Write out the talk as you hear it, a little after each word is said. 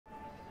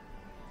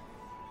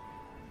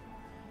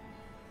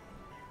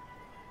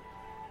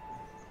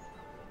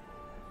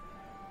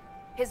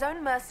His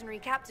own mercenary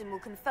captain will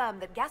confirm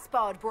that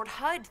Gaspard brought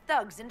hired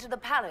thugs into the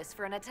palace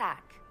for an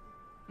attack.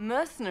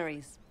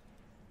 Mercenaries?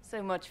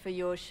 So much for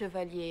your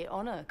chevalier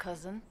honor,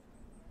 cousin.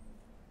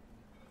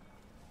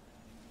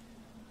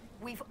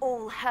 We've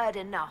all heard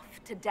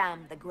enough to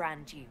damn the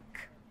Grand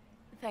Duke.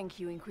 Thank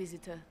you,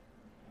 Inquisitor.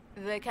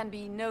 There can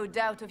be no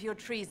doubt of your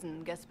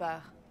treason,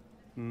 Gaspard.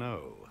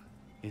 No,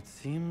 it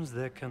seems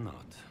there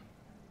cannot.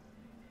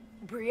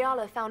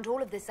 Briala found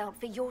all of this out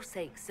for your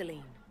sake,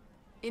 Celine.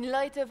 In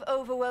light of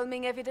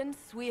overwhelming evidence,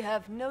 we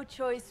have no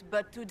choice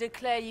but to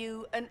declare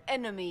you an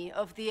enemy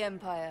of the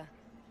Empire.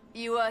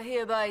 You are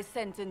hereby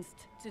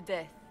sentenced to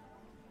death.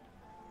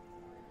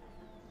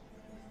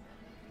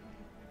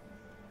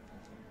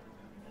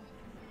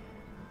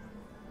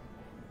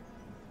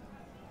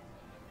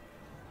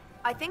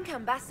 I think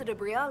Ambassador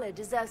Briala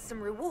deserves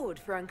some reward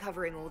for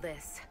uncovering all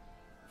this.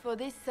 For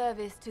this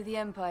service to the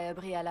Empire,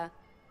 Briala,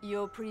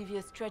 your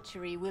previous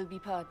treachery will be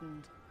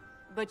pardoned.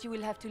 But you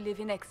will have to live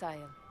in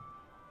exile.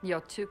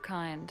 You're too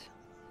kind.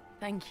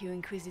 Thank you,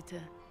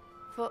 Inquisitor,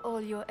 for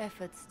all your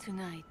efforts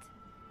tonight.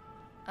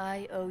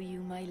 I owe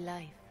you my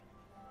life,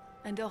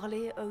 and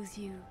Orlais owes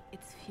you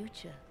its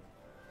future.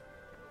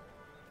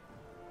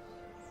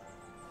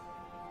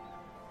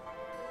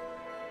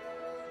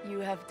 You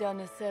have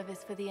done a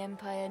service for the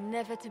Empire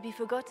never to be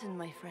forgotten,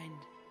 my friend.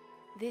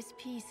 This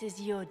piece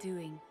is your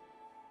doing.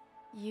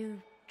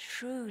 You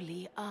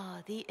truly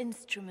are the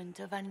instrument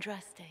of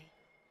Andraste.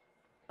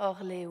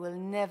 Orlais will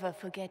never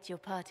forget your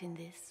part in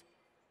this,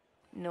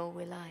 nor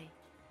will I.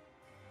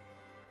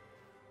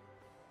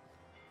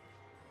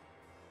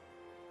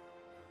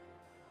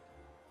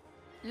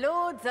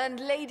 Lords and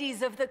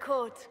ladies of the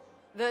court,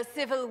 the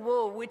civil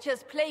war which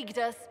has plagued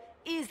us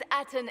is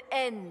at an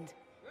end.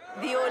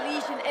 The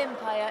Orlesian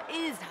Empire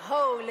is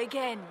whole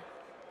again.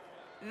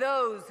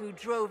 Those who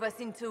drove us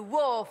into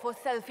war for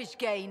selfish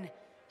gain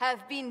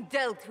have been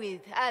dealt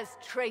with as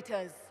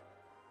traitors.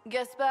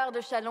 Gaspard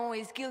de Chalon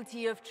is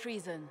guilty of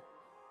treason.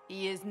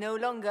 He is no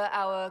longer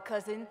our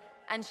cousin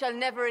and shall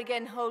never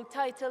again hold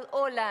title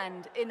or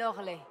land in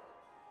Orlais.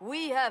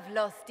 We have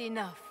lost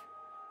enough.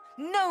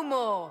 No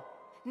more!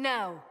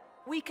 Now,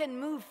 we can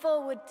move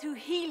forward to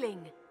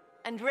healing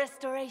and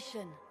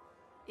restoration.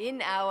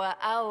 In our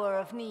hour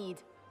of need,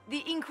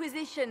 the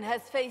Inquisition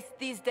has faced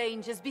these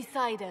dangers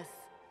beside us.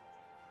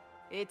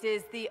 It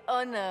is the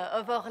honor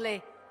of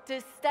Orlais to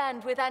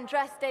stand with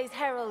Andraste's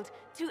herald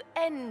to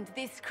end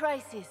this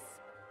crisis.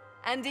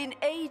 And in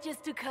ages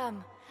to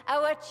come,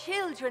 our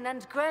children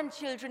and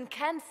grandchildren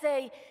can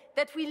say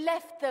that we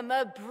left them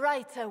a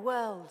brighter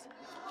world.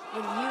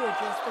 Will you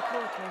address the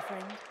court, my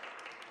friend?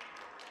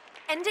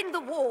 Ending the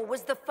war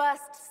was the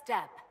first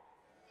step.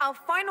 Our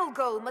final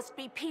goal must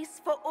be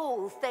peace for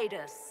all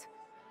Thedas.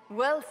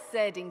 Well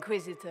said,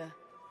 Inquisitor.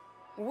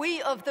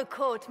 We of the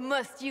court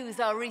must use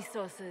our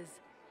resources.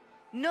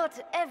 Not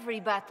every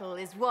battle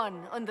is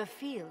won on the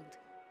field,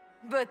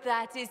 but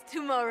that is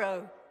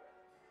tomorrow.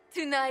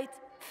 Tonight,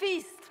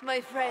 feast, my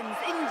friends.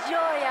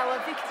 Enjoy our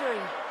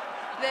victory.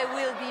 There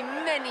will be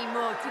many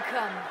more to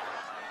come.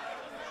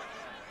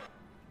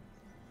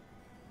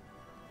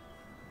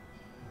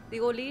 The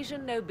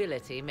Orlesian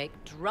nobility make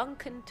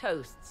drunken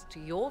toasts to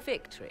your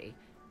victory,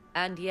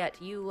 and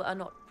yet you are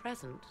not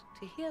present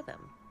to hear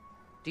them.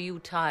 Do you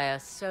tire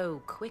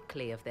so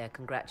quickly of their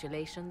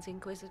congratulations,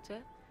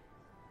 Inquisitor?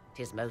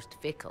 'Tis most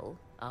fickle,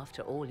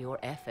 after all your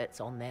efforts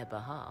on their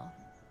behalf.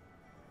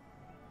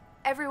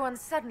 Everyone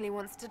suddenly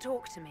wants to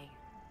talk to me.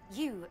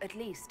 You, at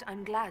least,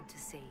 I'm glad to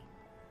see.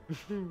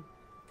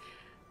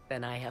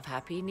 Then I have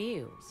happy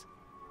news,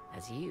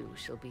 as you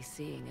shall be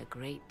seeing a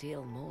great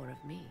deal more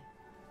of me.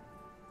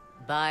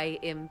 By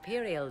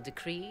imperial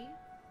decree,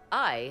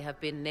 I have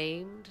been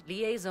named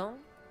liaison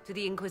to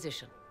the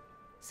Inquisition.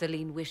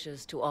 Celine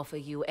wishes to offer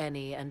you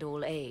any and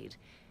all aid,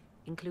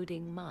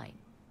 including mine.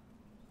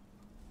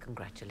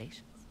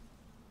 Congratulations.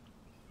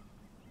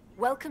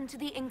 Welcome to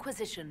the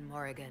Inquisition,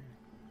 Morrigan.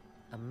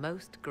 A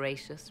most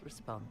gracious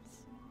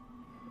response.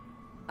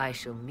 I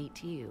shall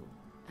meet you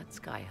at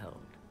Skyhold.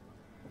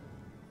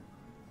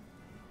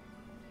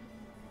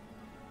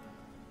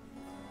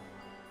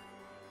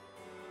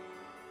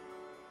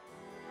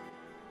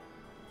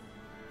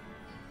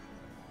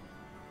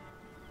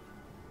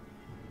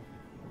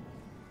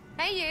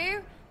 Hey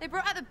you! They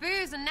brought out the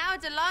booze and now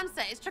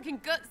Delancet is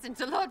chucking guts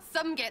into Lord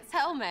Sumget's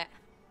helmet.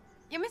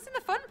 You're missing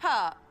the fun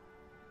part.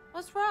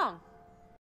 What's wrong?